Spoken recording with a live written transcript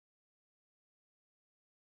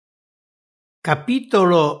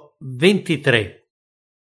Capitolo 23.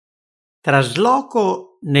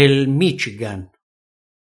 Trasloco nel Michigan.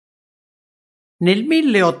 Nel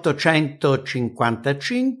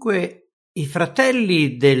 1855 i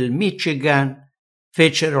fratelli del Michigan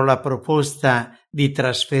fecero la proposta di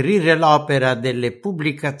trasferire l'opera delle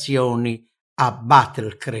pubblicazioni a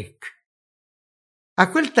Battle Creek. A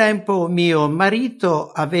quel tempo mio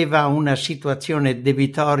marito aveva una situazione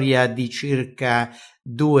debitoria di circa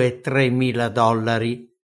 $2.000-3.000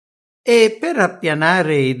 e per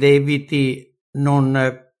appianare i debiti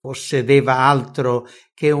non possedeva altro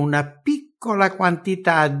che una piccola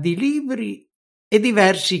quantità di libri e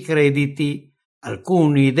diversi crediti,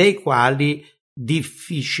 alcuni dei quali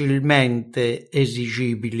difficilmente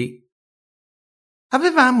esigibili.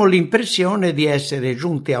 Avevamo l'impressione di essere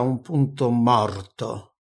giunti a un punto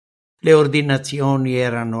morto. Le ordinazioni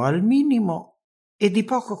erano al minimo e di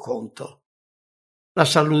poco conto. La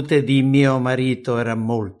salute di mio marito era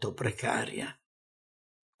molto precaria.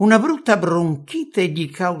 Una brutta bronchite gli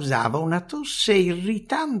causava una tosse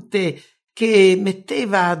irritante che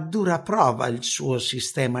metteva a dura prova il suo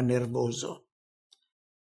sistema nervoso.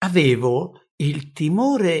 Avevo il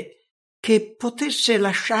timore che potesse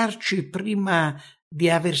lasciarci prima di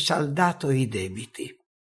aver saldato i debiti.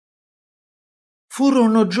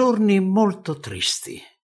 Furono giorni molto tristi.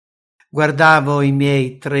 Guardavo i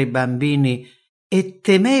miei 3 bambini e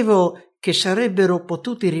temevo che sarebbero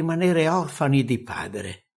potuti rimanere orfani di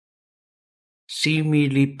padre.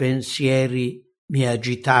 Simili pensieri mi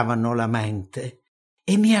agitavano la mente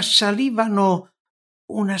e mi assalivano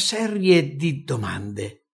una serie di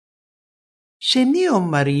domande. Se mio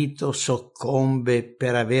marito soccombe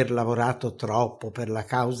per aver lavorato troppo per la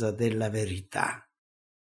causa della verità,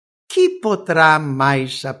 chi potrà mai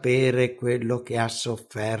sapere quello che ha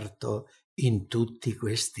sofferto in tutti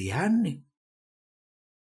questi anni?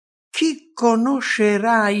 Chi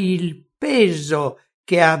conoscerà il peso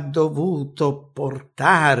che ha dovuto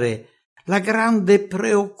portare, la grande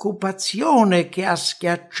preoccupazione che ha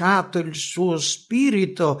schiacciato il suo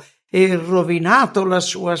spirito e rovinato la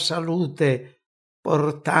sua salute,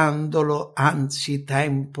 portandolo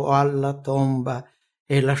anzitempo alla tomba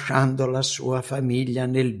e lasciando la sua famiglia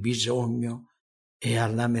nel bisogno e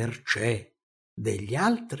alla mercé degli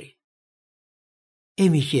altri? E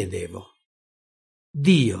mi chiedevo,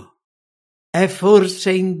 Dio è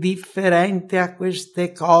forse indifferente a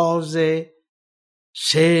queste cose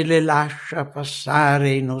se le lascia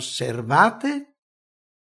passare inosservate?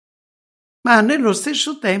 Ma nello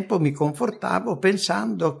stesso tempo mi confortavo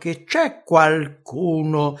pensando che c'è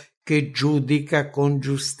qualcuno che giudica con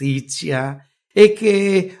giustizia e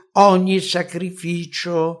che ogni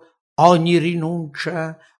sacrificio, ogni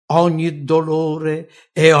rinuncia, ogni dolore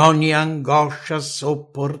e ogni angoscia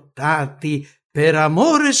sopportati per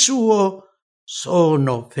amore suo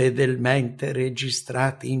sono fedelmente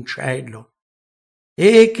registrati in cielo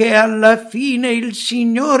e che alla fine il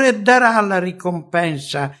Signore darà la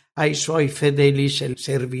ricompensa ai suoi fedeli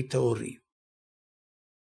servitori.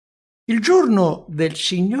 Il giorno del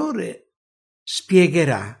Signore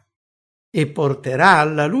spiegherà e porterà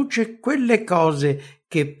alla luce quelle cose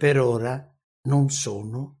che per ora non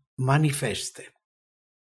sono manifeste.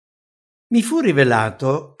 Mi fu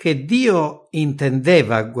rivelato che Dio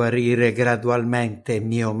intendeva guarire gradualmente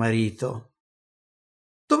mio marito.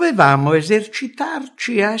 Dovevamo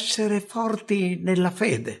esercitarci a essere forti nella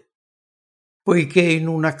fede, poiché in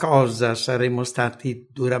una cosa saremmo stati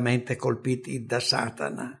duramente colpiti da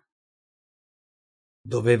Satana.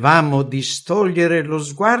 Dovevamo distogliere lo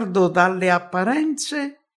sguardo dalle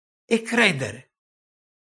apparenze e credere.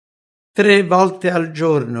 3 volte al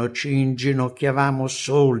giorno ci inginocchiavamo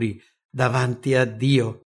soli davanti a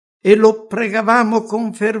Dio e lo pregavamo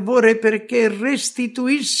con fervore perché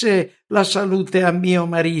restituisse la salute a mio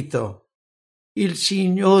marito. Il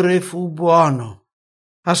Signore fu buono,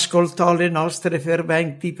 ascoltò le nostre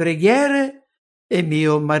ferventi preghiere e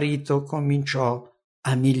mio marito cominciò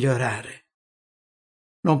a migliorare.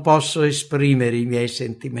 Non posso esprimere i miei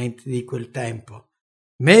sentimenti di quel tempo,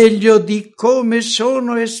 meglio di come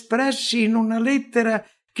sono espressi in una lettera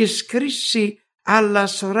che scrissi alla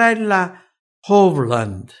sorella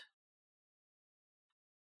Hovland.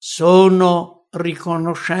 Sono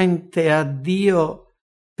riconoscente a Dio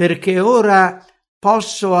perché ora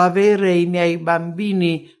posso avere i miei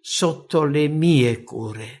bambini sotto le mie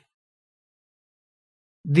cure.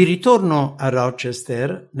 Di ritorno a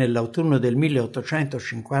Rochester, nell'autunno del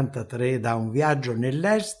 1853, da un viaggio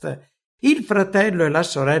nell'Est, il fratello e la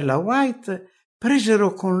sorella White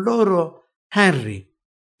presero con loro Henry,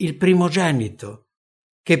 il primogenito,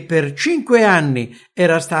 che per 5 anni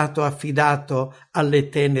era stato affidato alle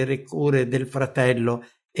tenere cure del fratello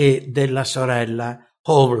e della sorella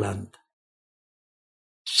Howland.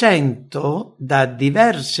 Sento da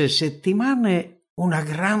diverse settimane una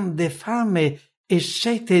grande fame e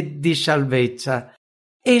sete di salvezza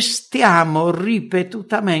e stiamo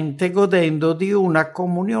ripetutamente godendo di una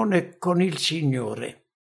comunione con il Signore.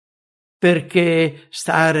 Perché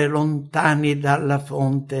stare lontani dalla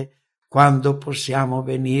fonte quando possiamo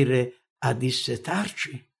venire a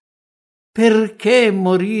dissetarci? Perché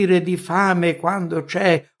morire di fame quando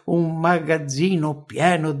c'è un magazzino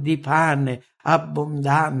pieno di pane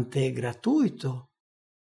abbondante e gratuito?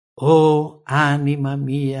 Oh, anima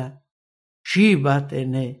mia,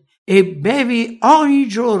 cibatene e bevi ogni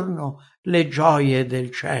giorno le gioie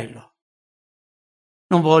del cielo.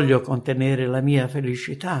 Non voglio contenere la mia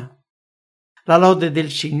felicità. La lode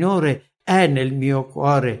del Signore è nel mio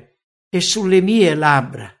cuore e sulle mie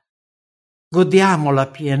labbra. Godiamo la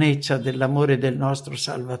pienezza dell'amore del nostro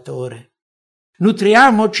Salvatore.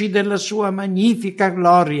 Nutriamoci della sua magnifica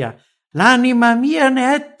gloria. L'anima mia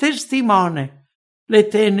ne è testimone. Le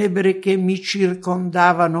tenebre che mi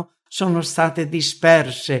circondavano sono state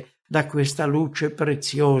disperse da questa luce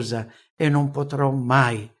preziosa e non potrò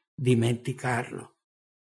mai dimenticarlo.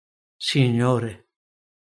 Signore,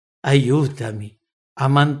 aiutami a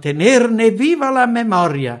mantenerne viva la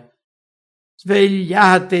memoria.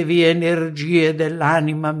 Svegliatevi, energie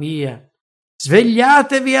dell'anima mia.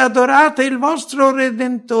 Svegliatevi, adorate il vostro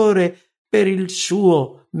Redentore per il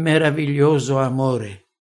suo meraviglioso amore.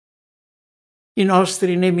 I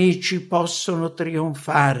nostri nemici possono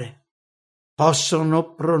trionfare,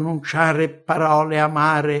 possono pronunciare parole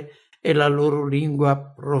amare e la loro lingua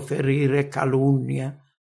proferire calunnia,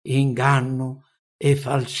 inganno e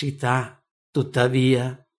falsità.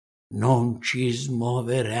 Tuttavia non ci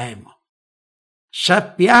smuoveremo.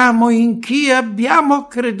 Sappiamo in chi abbiamo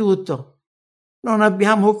creduto. Non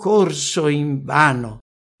abbiamo corso in vano,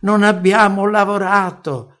 non abbiamo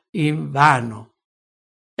lavorato in vano.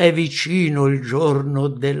 È vicino il giorno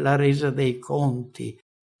della resa dei conti,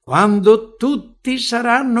 quando tutti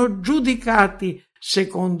saranno giudicati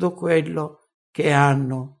secondo quello che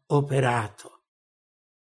hanno operato.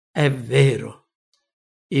 È vero,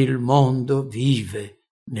 il mondo vive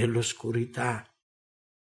nell'oscurità.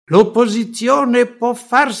 L'opposizione può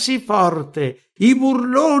farsi forte, i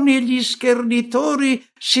burloni e gli schernitori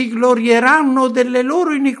si glorieranno delle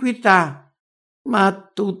loro iniquità,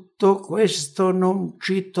 ma tutto questo non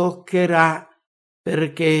ci toccherà,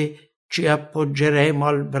 perché ci appoggeremo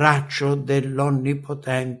al braccio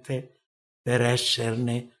dell'Onnipotente per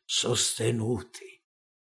esserne sostenuti.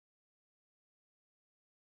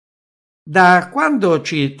 Da quando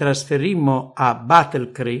ci trasferimmo a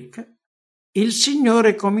Battle Creek, il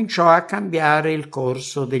Signore cominciò a cambiare il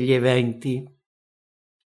corso degli eventi.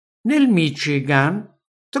 Nel Michigan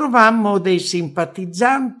trovammo dei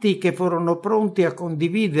simpatizzanti che furono pronti a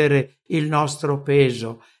condividere il nostro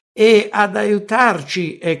peso e ad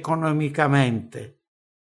aiutarci economicamente.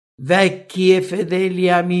 Vecchi e fedeli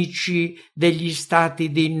amici degli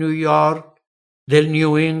stati di New York, del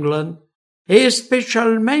New England e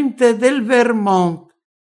specialmente del Vermont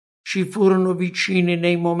ci furono vicini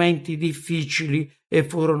nei momenti difficili e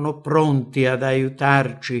furono pronti ad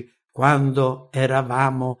aiutarci quando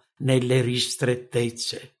eravamo nelle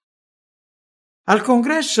ristrettezze. Al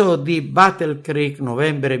congresso di Battle Creek,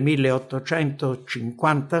 novembre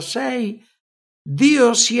 1856,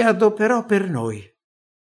 Dio si adoperò per noi.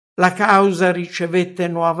 La causa ricevette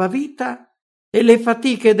nuova vita e le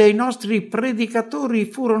fatiche dei nostri predicatori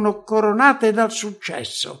furono coronate dal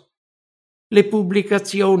successo. Le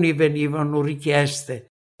pubblicazioni venivano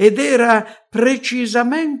richieste ed era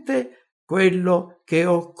precisamente quello che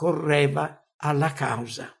occorreva alla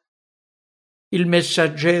causa. Il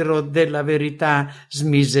Messaggero della Verità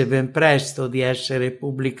smise ben presto di essere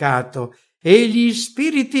pubblicato e gli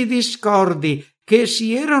spiriti discordi che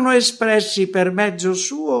si erano espressi per mezzo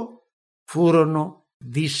suo furono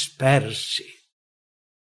dispersi.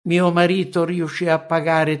 Mio marito riuscì a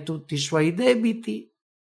pagare tutti i suoi debiti,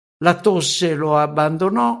 la tosse lo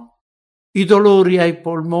abbandonò, i dolori ai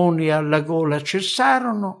polmoni e alla gola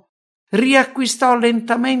cessarono, riacquistò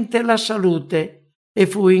lentamente la salute e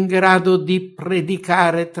fu in grado di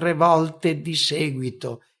predicare 3 volte di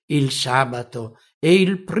seguito, il sabato e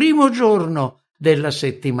il primo giorno della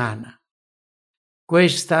settimana.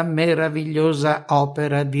 Questa meravigliosa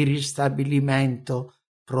opera di ristabilimento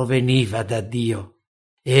proveniva da Dio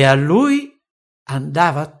e a Lui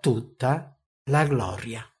andava tutta la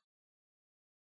gloria.